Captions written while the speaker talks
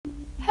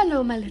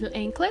Hello, my little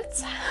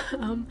anklets.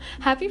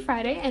 Happy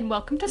Friday and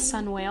welcome to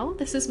Sunwhale.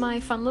 This is my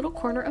fun little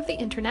corner of the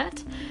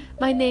internet.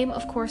 My name,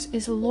 of course,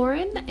 is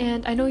Lauren,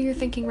 and I know you're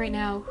thinking right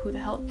now, who the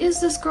hell is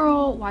this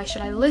girl? Why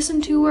should I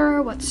listen to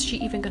her? What's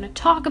she even going to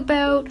talk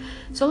about?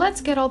 So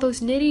let's get all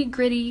those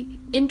nitty-gritty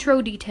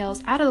intro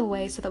details out of the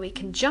way so that we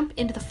can jump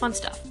into the fun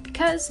stuff,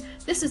 because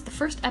this is the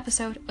first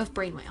episode of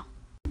Brainwhale.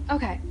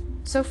 Okay,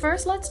 so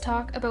first let's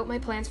talk about my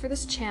plans for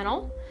this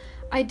channel.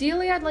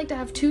 Ideally, I'd like to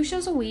have 2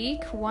 shows a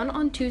week, one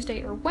on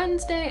Tuesday or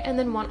Wednesday, and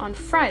then one on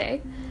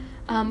Friday.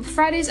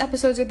 Friday's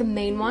episodes are the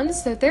main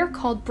ones, so they're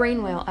called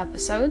Brainwhale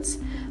episodes.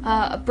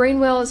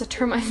 Brainwhale is a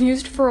term I've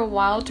used for a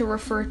while to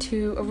refer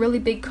to a really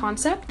big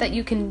concept that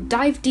you can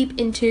dive deep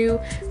into,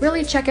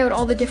 really check out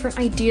all the different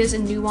ideas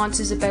and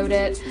nuances about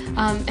it,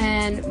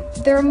 and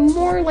they're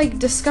more like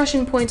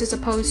discussion points as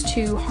opposed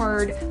to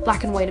hard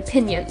black and white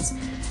opinions.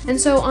 And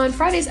so on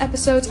Friday's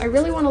episodes, I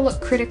really want to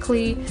look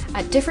critically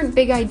at different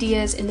big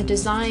ideas in the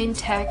design,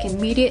 tech, and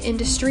media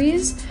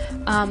industries,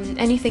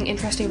 anything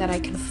interesting that I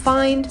can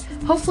find.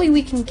 Hopefully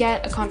we can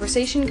get a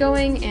conversation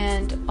going,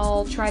 and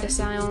I'll try to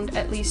sound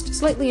at least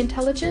slightly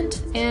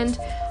intelligent, and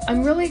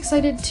I'm really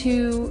excited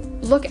to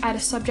look at a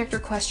subject or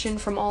question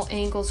from all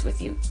angles with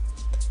you.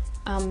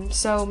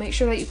 So make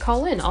sure that you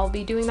call in, I'll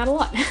be doing that a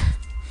lot.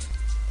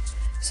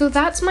 So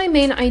that's my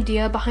main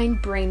idea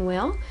behind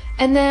Brainwhale,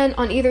 and then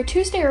on either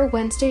Tuesday or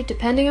Wednesday,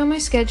 depending on my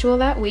schedule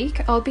that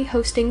week, I'll be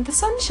hosting The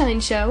Sunshine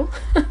Show,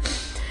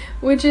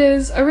 which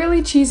is a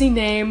really cheesy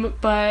name,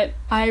 but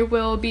I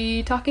will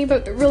be talking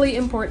about the really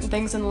important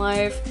things in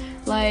life,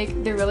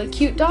 like the really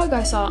cute dog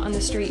I saw on the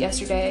street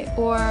yesterday,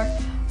 or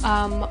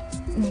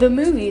the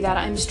movie that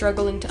I'm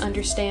struggling to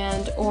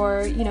understand,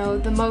 or, you know,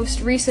 the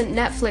most recent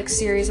Netflix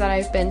series that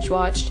I've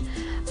binge-watched.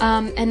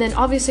 And then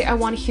obviously I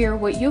want to hear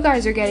what you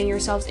guys are getting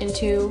yourselves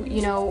into,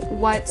 you know,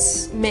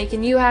 what's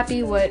making you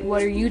happy, what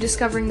are you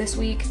discovering this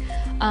week.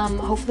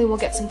 Hopefully we'll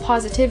get some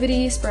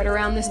positivity spread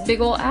around this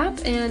big ol' app,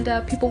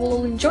 and people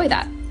will enjoy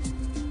that.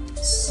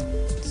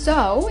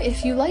 So,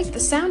 if you like the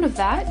sound of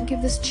that,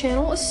 give this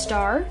channel a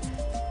star,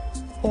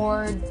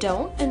 or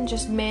don't, and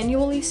just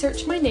manually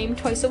search my name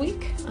twice a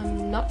week.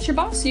 I'm not your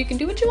boss, so you can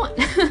do what you want.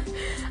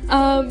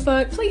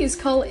 But please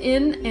call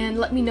in and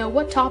let me know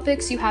what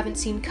topics you haven't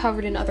seen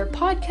covered in other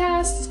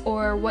podcasts,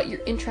 or what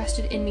you're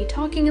interested in me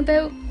talking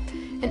about.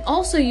 And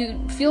also,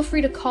 you feel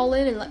free to call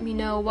in and let me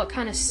know what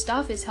kind of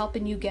stuff is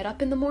helping you get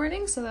up in the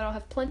morning, so that I'll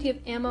have plenty of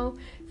ammo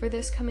for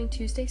this coming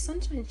Tuesday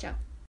Sunshine Show.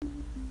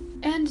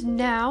 And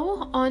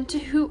now, on to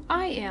who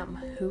I am.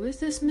 Who is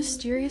this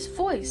mysterious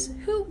voice?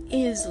 Who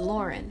is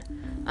Lauren?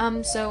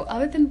 So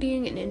other than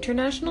being an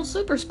international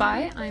super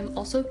spy, I'm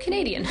also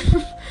Canadian.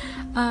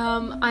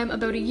 I'm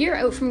about a year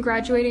out from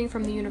graduating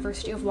from the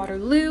University of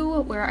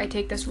Waterloo, where I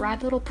take this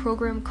rad little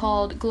program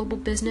called Global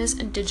Business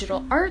and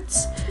Digital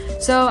Arts.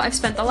 So I've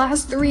spent the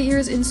last 3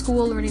 years in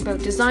school learning about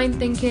design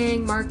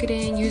thinking,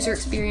 marketing, user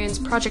experience,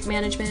 project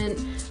management,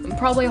 and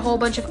probably a whole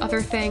bunch of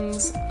other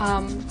things,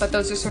 but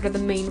those are sort of the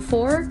main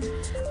 4.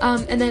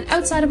 And then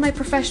outside of my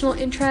professional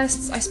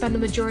interests, I spend the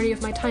majority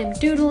of my time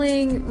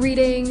doodling,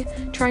 reading,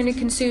 trying to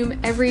consume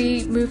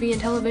every movie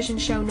and television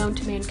show known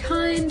to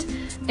mankind,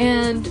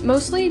 and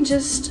mostly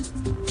just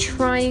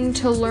trying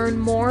to learn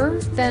more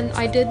than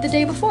I did the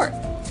day before.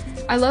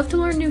 I love to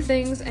learn new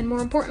things, and more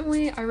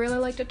importantly, I really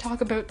like to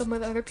talk about them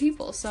with other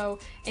people, so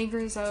Anchor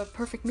is a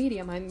perfect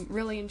medium. I'm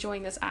really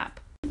enjoying this app.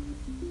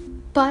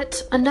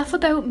 But enough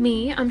about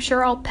me. I'm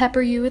sure I'll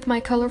pepper you with my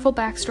colorful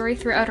backstory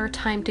throughout our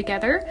time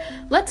together.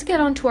 Let's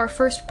get on to our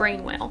first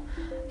Brainwhale.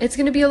 It's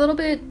going to be a little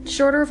bit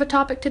shorter of a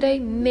topic today,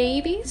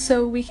 maybe,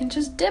 so we can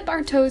just dip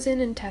our toes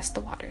in and test the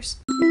waters.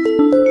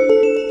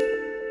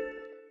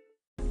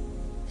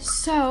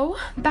 So,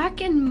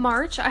 back in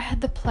March, I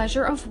had the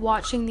pleasure of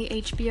watching the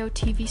HBO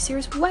TV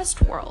series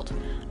Westworld.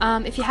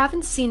 If you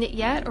haven't seen it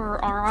yet,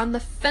 or are on the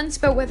fence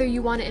about whether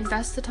you want to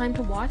invest the time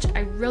to watch, I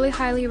really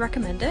highly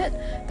recommend it.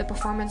 The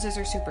performances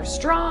are super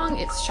strong,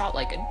 it's shot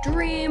like a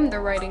dream, the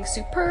writing's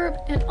superb,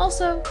 and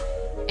also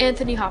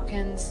Anthony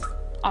Hopkins,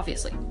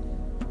 obviously.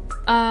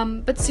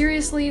 But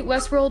seriously,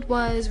 Westworld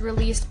was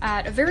released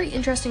at a very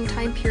interesting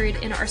time period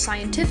in our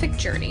scientific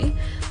journey.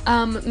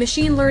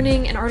 Machine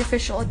learning and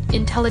artificial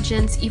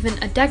intelligence even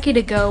a decade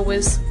ago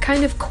was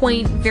kind of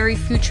quaint, very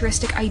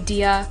futuristic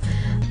idea.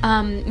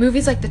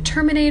 Movies like The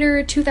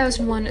Terminator,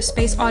 2001: A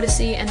Space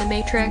Odyssey, and The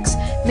Matrix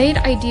made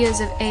ideas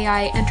of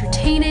AI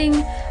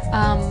entertaining,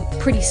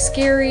 pretty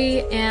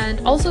scary, and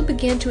also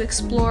began to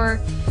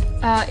explore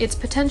its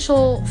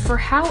potential for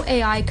how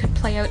AI could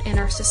play out in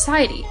our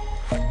society.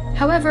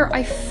 However,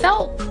 I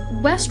felt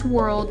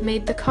Westworld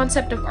made the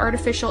concept of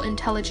artificial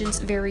intelligence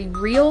very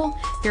real,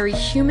 very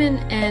human,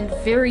 and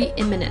very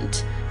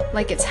imminent,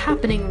 like it's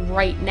happening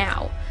right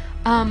now.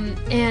 And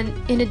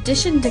in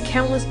addition to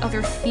countless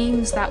other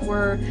themes that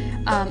were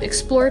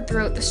explored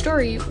throughout the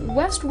story,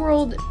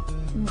 Westworld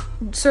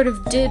sort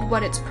of did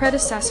what its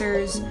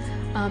predecessors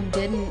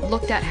did and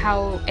looked at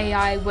how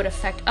AI would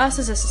affect us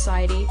as a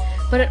society,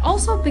 but it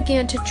also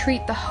began to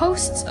treat the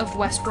hosts of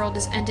Westworld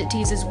as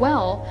entities as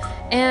well,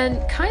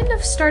 and kind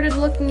of started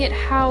looking at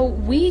how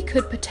we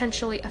could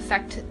potentially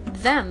affect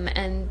them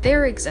and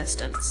their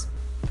existence.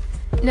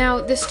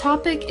 Now, this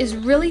topic is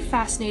really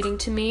fascinating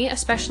to me,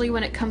 especially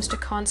when it comes to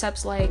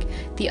concepts like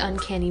the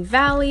uncanny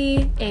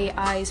valley,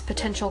 AI's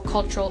potential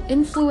cultural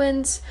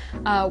influence,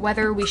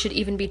 whether we should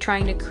even be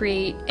trying to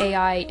create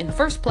AI in the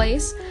first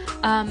place,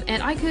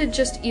 and I could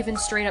just even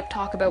straight up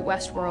talk about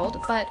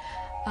Westworld, but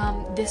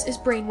this is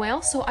Brain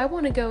Whale, so I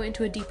want to go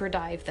into a deeper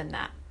dive than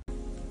that.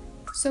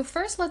 So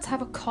first, let's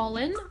have a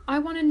call-in. I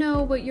want to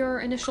know what your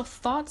initial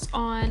thoughts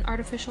on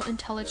artificial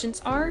intelligence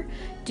are.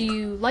 Do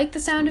you like the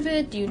sound of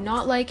it? Do you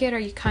not like it? Are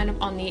you kind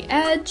of on the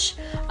edge?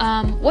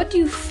 What do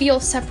you feel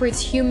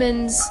separates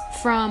humans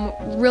from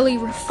really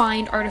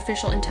refined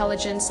artificial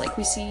intelligence like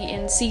we see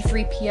in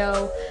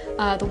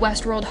C-3PO, the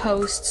Westworld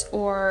hosts,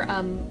 or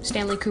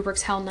Stanley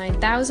Kubrick's HAL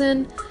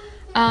 9000?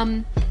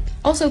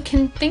 Also,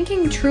 can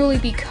thinking truly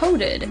be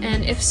coded?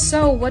 And if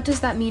so, what does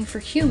that mean for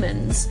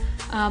humans?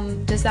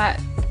 Does that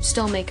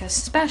still make us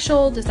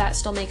special? Does that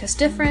still make us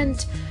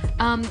different?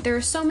 There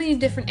are so many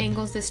different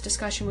angles this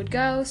discussion would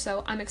go,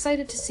 so I'm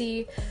excited to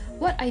see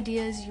what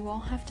ideas you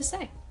all have to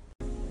say.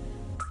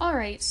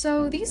 Alright,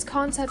 so these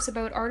concepts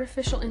about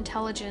artificial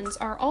intelligence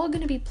are all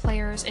going to be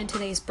players in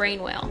today's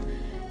Brain Whale.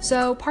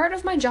 So part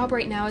of my job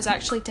right now is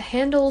actually to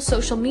handle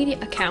social media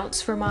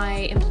accounts for my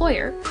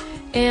employer,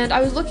 and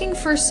I was looking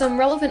for some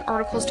relevant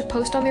articles to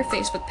post on their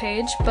Facebook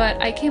page,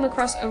 but I came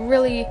across a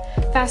really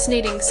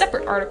fascinating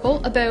separate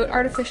article about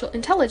artificial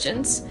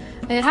intelligence.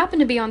 It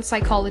happened to be on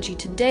Psychology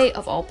Today,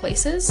 of all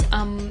places,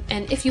 and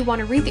if you want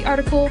to read the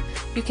article,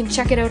 you can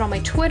check it out on my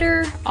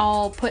Twitter.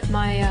 I'll put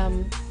my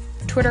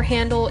Twitter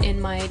handle in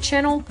my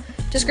channel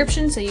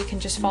description, so you can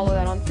just follow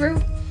that on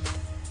through.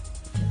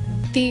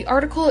 The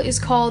article is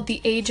called The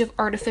Age of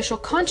Artificial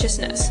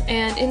Consciousness,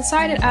 and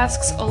inside it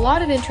asks a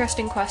lot of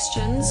interesting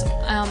questions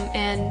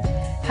and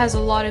has a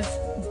lot of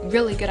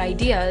really good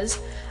ideas,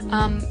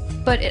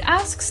 but it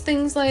asks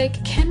things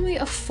like, can we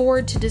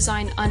afford to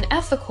design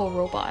unethical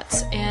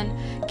robots? And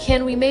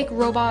can we make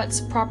robots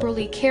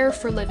properly care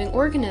for living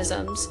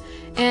organisms?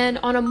 And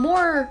on a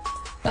more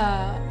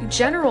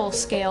general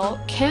scale,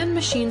 can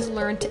machines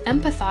learn to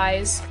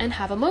empathize and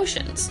have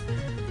emotions?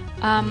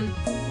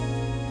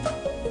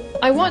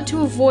 I want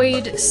to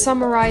avoid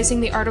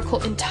summarizing the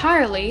article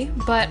entirely,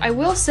 but I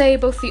will say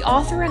both the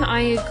author and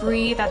I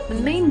agree that the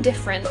main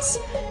difference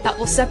that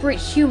will separate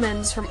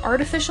humans from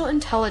artificial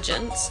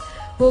intelligence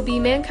will be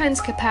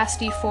mankind's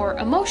capacity for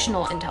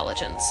emotional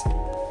intelligence.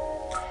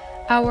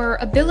 Our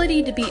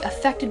ability to be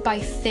affected by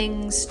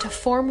things, to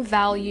form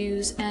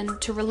values,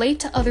 and to relate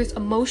to others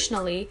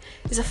emotionally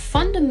is a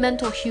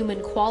fundamental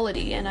human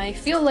quality, and I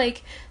feel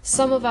like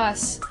some of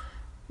us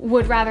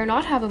would rather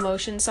not have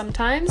emotions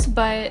sometimes,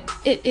 but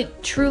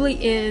it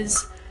truly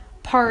is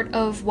part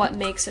of what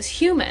makes us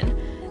human.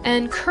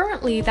 And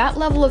currently, that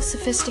level of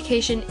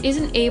sophistication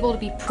isn't able to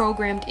be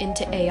programmed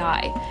into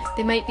AI.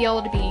 They might be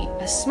able to be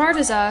as smart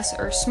as us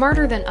or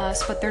smarter than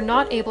us, but they're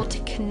not able to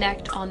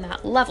connect on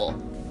that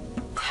level.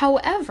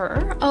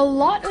 However, a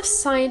lot of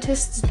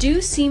scientists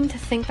do seem to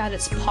think that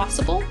it's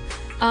possible,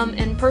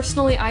 and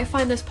personally I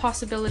find this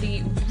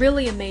possibility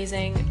really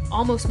amazing,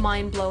 almost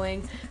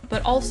mind-blowing,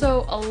 but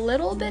also a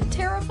little bit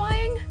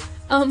terrifying.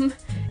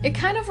 It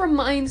kind of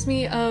reminds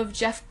me of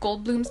Jeff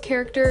Goldblum's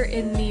character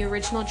in the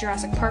original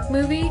Jurassic Park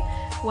movie,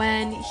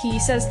 when he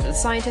says that the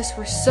scientists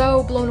were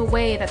so blown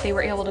away that they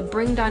were able to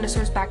bring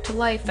dinosaurs back to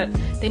life that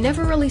they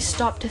never really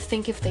stopped to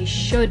think if they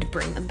should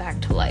bring them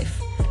back to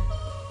life.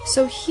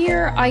 So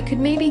here, I could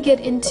maybe get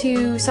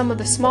into some of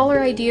the smaller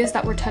ideas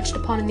that were touched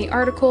upon in the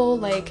article,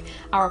 like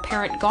our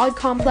apparent God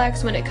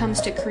complex when it comes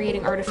to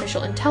creating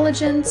artificial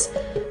intelligence,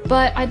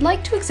 but I'd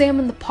like to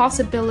examine the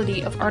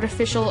possibility of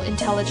artificial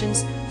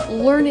intelligence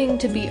learning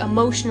to be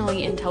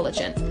emotionally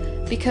intelligent,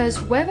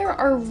 because whether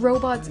our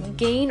robots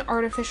gain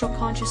artificial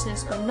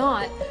consciousness or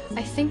not,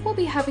 I think we'll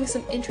be having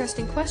some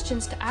interesting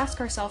questions to ask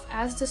ourselves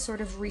as this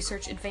sort of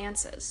research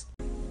advances.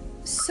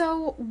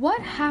 So, what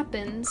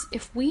happens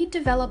if we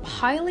develop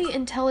highly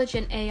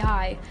intelligent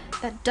AI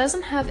that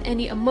doesn't have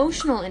any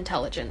emotional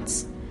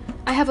intelligence?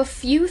 I have a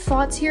few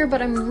thoughts here,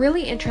 but I'm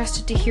really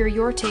interested to hear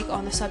your take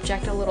on the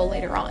subject a little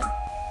later on.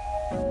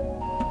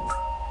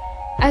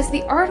 As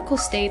the article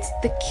states,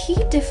 the key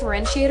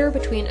differentiator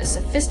between a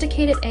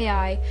sophisticated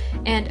AI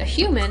and a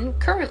human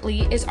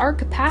currently is our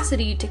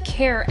capacity to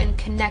care and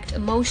connect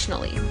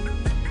emotionally.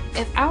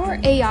 If our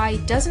AI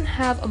doesn't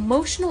have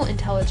emotional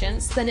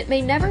intelligence, then it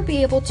may never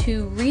be able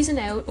to reason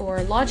out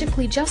or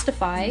logically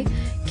justify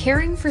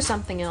caring for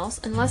something else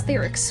unless they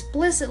are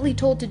explicitly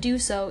told to do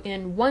so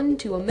in 1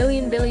 to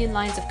 1,000,000 billion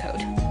lines of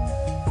code.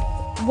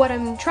 What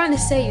I'm trying to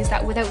say is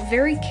that without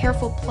very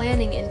careful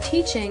planning and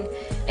teaching,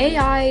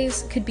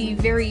 AIs could be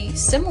very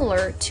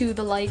similar to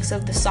the likes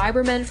of the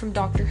Cybermen from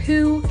Doctor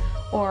Who,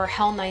 or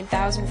HAL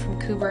 9000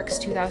 from Kubrick's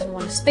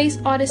 2001: A Space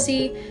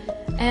Odyssey,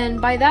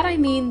 And by that I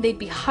mean they'd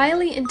be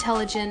highly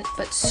intelligent,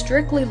 but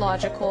strictly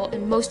logical,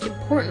 and most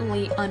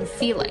importantly,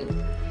 unfeeling.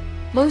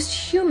 Most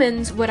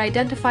humans would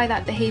identify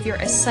that behavior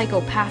as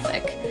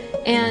psychopathic,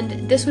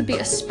 and this would be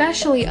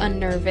especially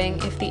unnerving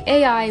if the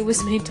AI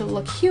was made to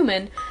look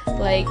human,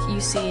 like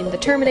you see in The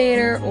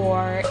Terminator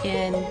or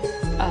in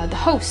The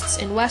Hosts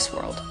in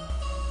Westworld.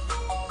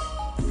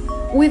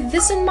 With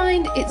this in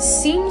mind, it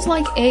seems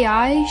like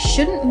AI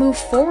shouldn't move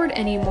forward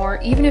anymore,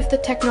 even if the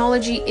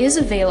technology is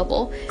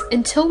available,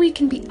 until we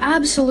can be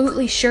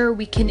absolutely sure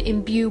we can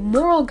imbue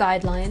moral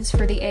guidelines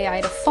for the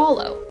AI to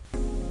follow.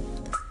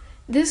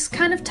 This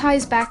kind of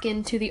ties back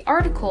into the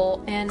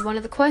article and one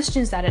of the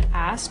questions that it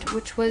asked,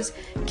 which was,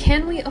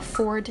 can we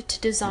afford to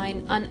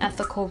design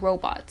unethical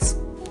robots?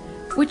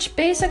 Which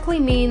basically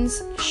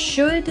means,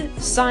 should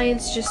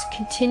science just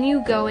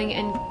continue going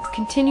and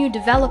continue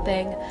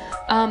developing,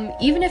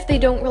 even if they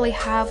don't really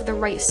have the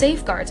right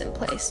safeguards in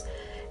place?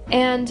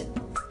 And,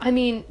 I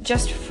mean,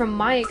 just from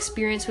my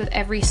experience with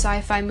every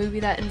sci-fi movie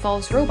that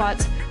involves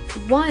robots,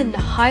 one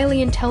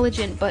highly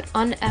intelligent but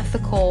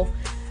unethical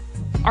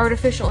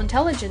artificial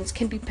intelligence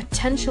can be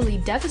potentially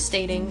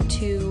devastating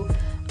to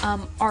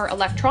our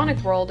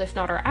electronic world, if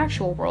not our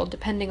actual world,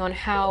 depending on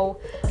how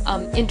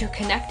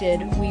interconnected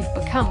we've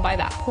become by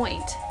that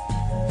point.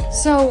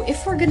 So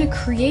if we're going to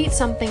create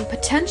something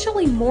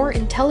potentially more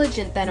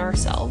intelligent than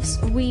ourselves,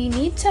 we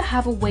need to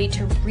have a way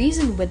to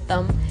reason with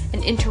them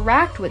and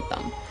interact with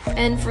them.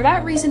 And for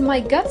that reason, my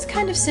gut's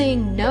kind of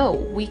saying no,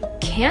 we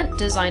can't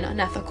design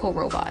unethical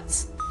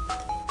robots.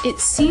 It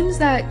seems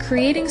that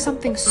creating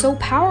something so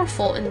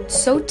powerful and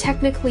so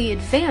technically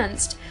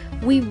advanced,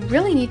 we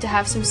really need to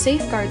have some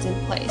safeguards in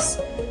place.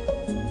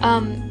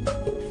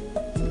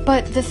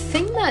 But the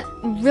thing that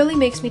really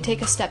makes me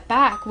take a step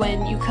back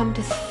when you come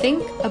to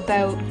think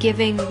about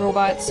giving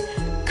robots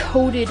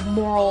coded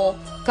moral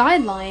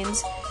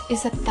guidelines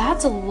is that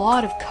that's a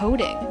lot of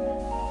coding.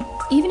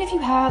 Even if you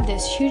have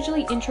this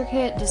hugely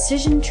intricate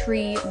decision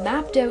tree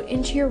mapped out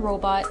into your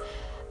robot,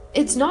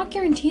 it's not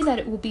guaranteed that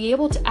it will be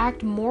able to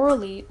act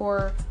morally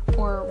or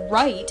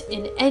right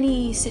in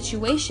any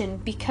situation,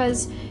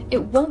 because it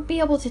won't be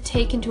able to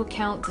take into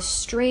account the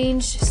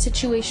strange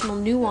situational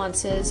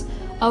nuances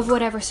of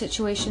whatever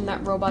situation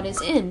that robot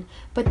is in.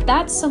 But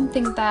that's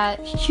something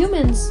that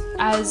humans,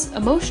 as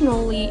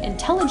emotionally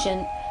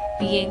intelligent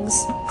beings,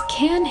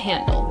 can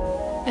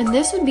handle. And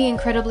this would be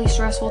incredibly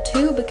stressful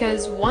too,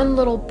 because one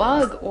little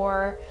bug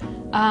or,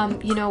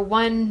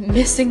 one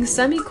missing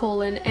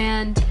semicolon,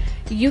 and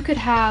you could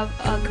have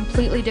a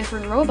completely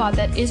different robot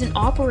that isn't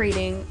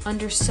operating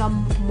under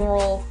some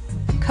moral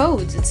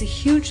codes. It's a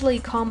hugely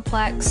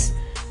complex,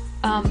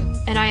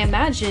 and I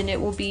imagine it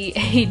will be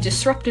a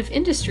disruptive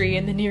industry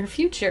in the near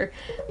future,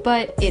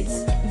 but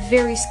it's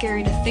very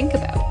scary to think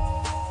about.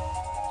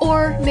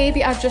 Or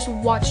maybe I've just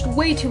watched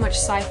way too much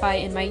sci-fi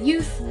in my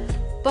youth,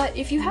 but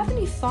if you have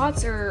any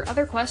thoughts or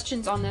other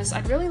questions on this,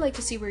 I'd really like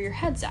to see where your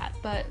head's at,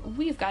 but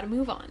we've got to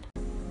move on.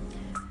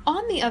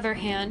 On the other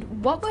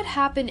hand, what would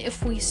happen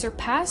if we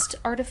surpassed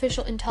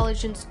artificial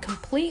intelligence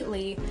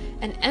completely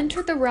and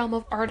entered the realm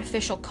of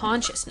artificial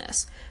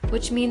consciousness,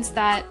 which means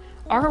that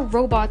our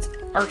robots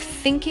are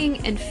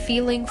thinking and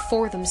feeling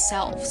for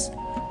themselves?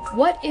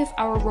 What if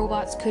our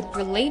robots could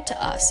relate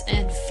to us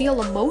and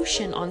feel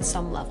emotion on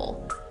some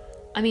level?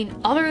 I mean,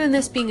 other than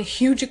this being a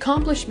huge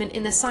accomplishment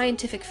in the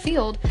scientific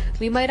field,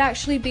 we might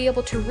actually be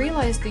able to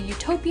realize the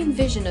utopian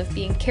vision of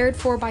being cared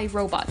for by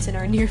robots in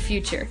our near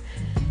future.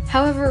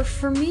 However,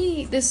 for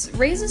me, this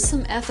raises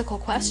some ethical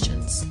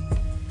questions.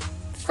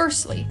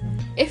 Firstly,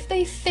 if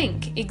they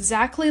think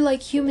exactly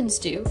like humans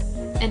do,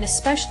 and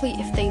especially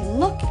if they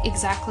look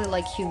exactly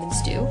like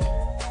humans do,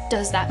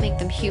 does that make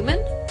them human?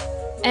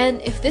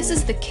 And if this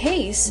is the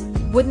case,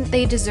 wouldn't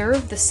they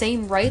deserve the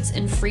same rights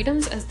and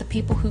freedoms as the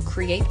people who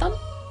create them?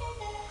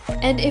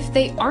 And if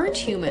they aren't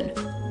human,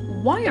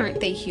 why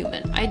aren't they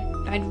human?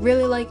 I'd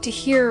really like to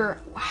hear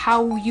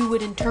how you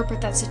would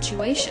interpret that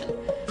situation.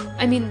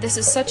 I mean, this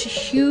is such a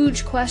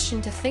huge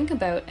question to think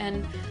about,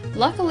 and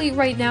luckily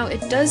right now it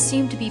does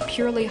seem to be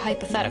purely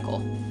hypothetical.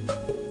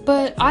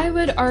 But I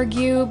would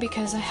argue,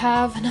 because I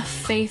have enough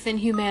faith in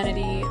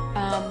humanity,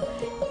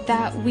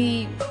 that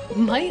we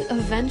might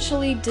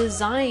eventually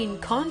design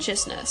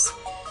consciousness.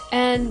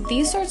 And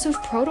these sorts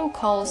of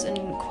protocols and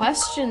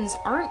questions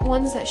aren't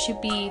ones that should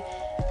be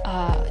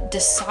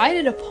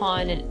decided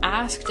upon and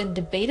asked and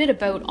debated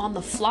about on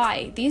the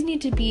fly. These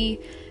need to be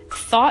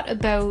thought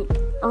about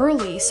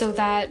early so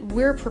that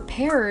we're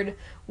prepared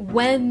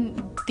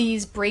when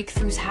these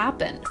breakthroughs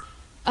happen.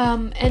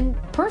 And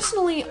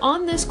personally,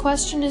 on this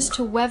question as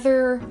to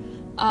whether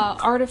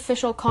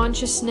artificial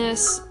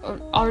consciousness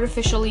or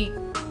artificially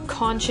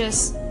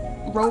conscious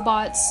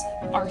robots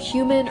are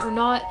human or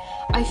not,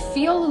 I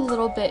feel a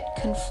little bit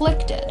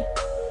conflicted.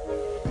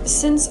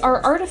 Since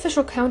our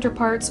artificial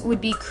counterparts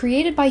would be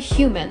created by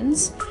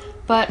humans,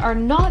 but are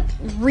not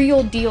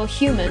real deal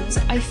humans,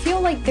 I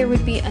feel like there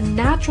would be a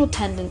natural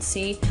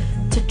tendency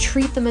to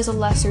treat them as a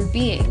lesser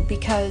being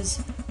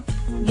because,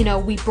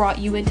 we brought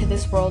you into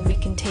this world, we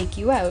can take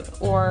you out,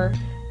 or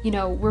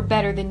we're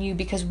better than you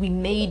because we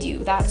made you,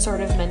 that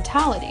sort of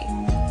mentality.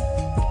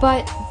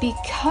 But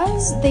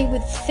because they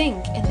would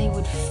think and they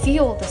would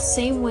feel the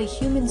same way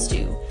humans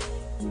do,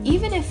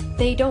 even if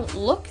they don't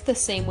look the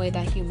same way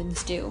that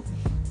humans do,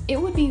 it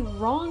would be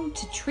wrong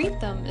to treat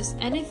them as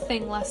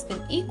anything less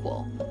than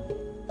equal.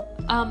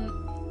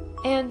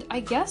 And I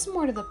guess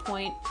more to the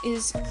point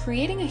is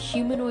creating a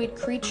humanoid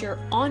creature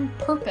on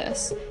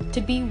purpose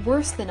to be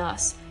worse than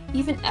us,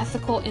 even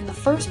ethical in the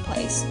first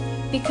place,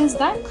 because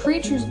that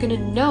creature's gonna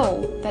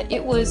know that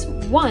it was,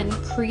 1,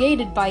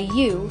 created by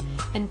you,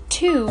 and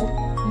 2,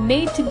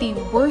 made to be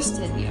worse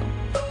than you.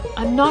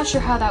 I'm not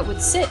sure how that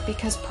would sit,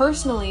 because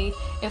personally,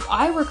 if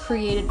I were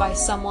created by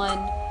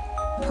someone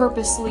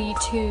purposely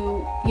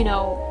to,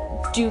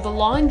 do the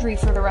laundry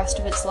for the rest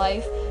of its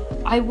life,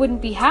 I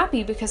wouldn't be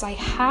happy because I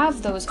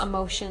have those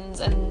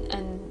emotions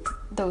and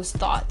those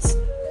thoughts.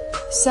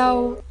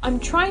 So I'm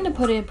trying to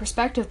put it in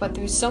perspective, but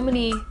there's so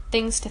many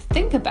things to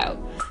think about.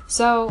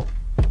 So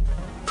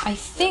I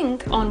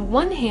think on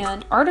one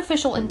hand,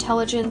 artificial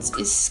intelligence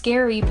is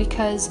scary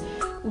because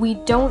we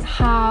don't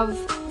have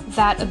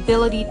that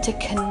ability to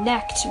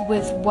connect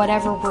with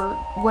whatever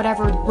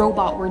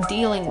robot we're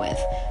dealing with.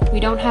 We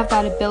don't have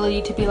that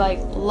ability to be like,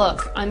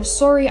 look, I'm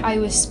sorry I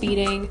was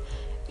speeding,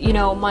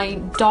 my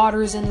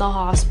daughter's in the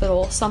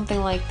hospital,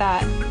 something like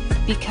that,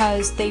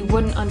 because they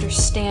wouldn't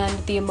understand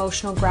the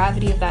emotional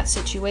gravity of that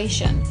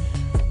situation.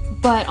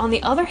 But on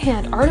the other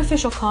hand,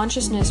 artificial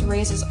consciousness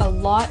raises a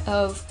lot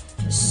of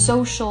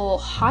social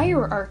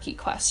hierarchy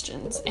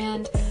questions,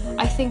 and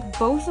I think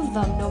both of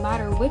them, no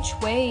matter which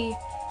way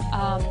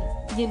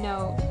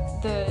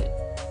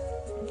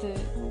the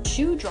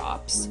shoe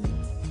drops,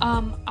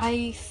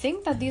 I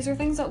think that these are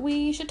things that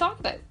we should talk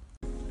about.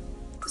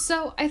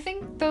 So I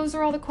think those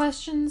are all the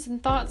questions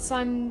and thoughts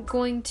I'm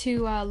going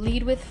to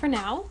lead with for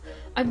now.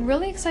 I'm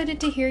really excited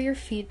to hear your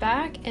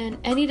feedback and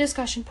any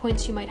discussion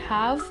points you might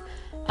have.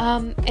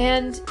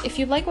 And if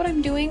you like what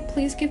I'm doing,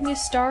 please give me a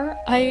star.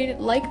 I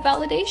like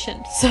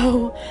validation,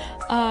 so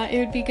it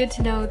would be good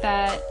to know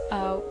that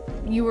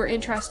you were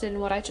interested in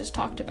what I just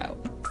talked about.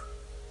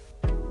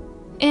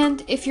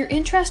 And if you're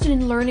interested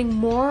in learning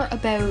more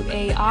about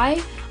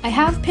AI, I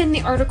have pinned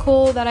the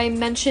article that I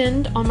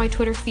mentioned on my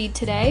Twitter feed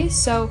today,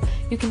 so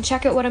you can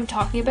check out what I'm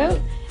talking about.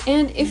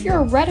 And if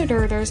you're a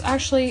Redditor, there's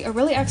actually a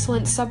really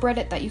excellent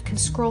subreddit that you can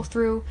scroll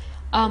through,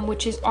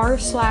 which is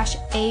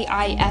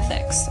r/AI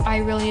ethics. I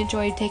really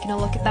enjoyed taking a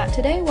look at that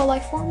today while I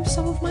formed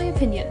some of my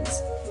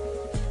opinions.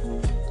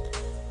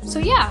 So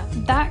yeah,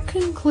 that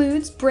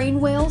concludes Brain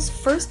Whale's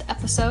first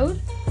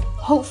episode.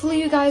 Hopefully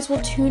you guys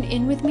will tune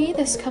in with me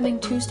this coming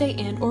Tuesday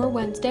and or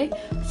Wednesday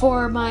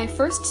for my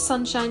first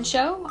Sunshine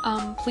show.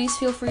 Please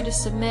feel free to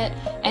submit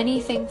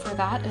anything for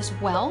that as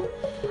well.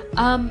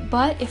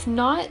 But if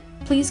not,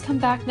 please come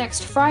back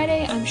next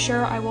Friday. I'm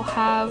sure I will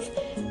have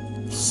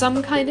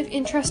some kind of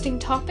interesting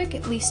topic,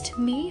 at least to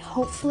me.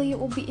 Hopefully it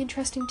will be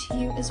interesting to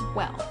you as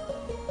well.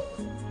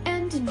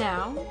 And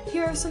now,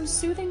 here are some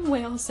soothing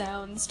whale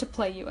sounds to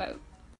play you out.